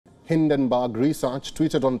Hindenburg Research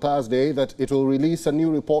tweeted on Thursday that it will release a new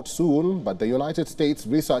report soon, but the United States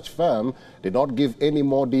research firm did not give any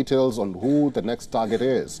more details on who the next target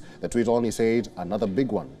is. The tweet only said, another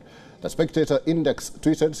big one. The Spectator Index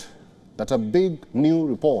tweeted that a big new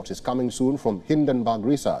report is coming soon from Hindenburg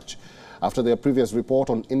Research, after their previous report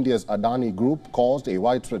on India's Adani Group caused a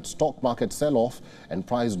widespread stock market sell-off and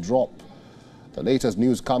price drop. The latest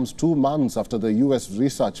news comes 2 months after the U.S.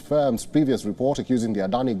 research firm's previous report accusing the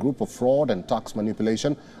Adani Group of fraud and tax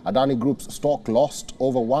manipulation. Adani Group's stock lost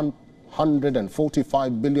over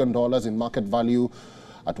 $145 billion in market value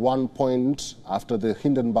at one point after the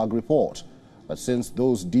Hindenburg report. But since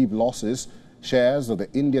those deep losses, shares of the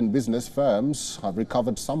Indian business firms have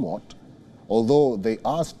recovered somewhat, although they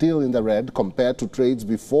are still in the red compared to trades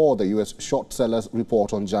before the U.S. short sellers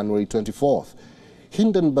report on January 24th.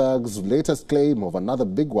 Hindenburg's latest claim of another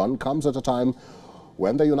big one comes at a time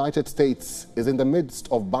when the United States is in the midst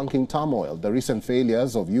of banking turmoil. The recent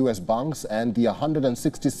failures of U.S. banks and the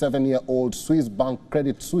 167-year-old Swiss bank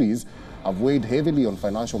Credit Suisse have weighed heavily on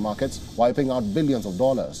financial markets, wiping out billions of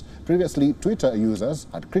dollars. Previously, Twitter users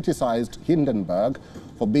had criticized Hindenburg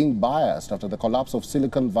for being biased after the collapse of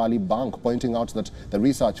Silicon Valley Bank, pointing out that the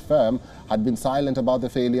research firm had been silent about the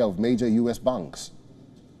failure of major U.S. banks.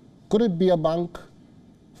 Could it be a bank?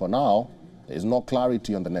 For now, there is no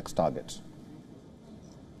clarity on the next target.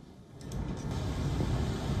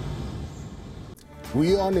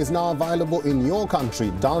 WION is now available in your country.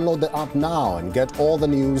 Download the app now and get all the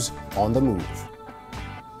news on the move.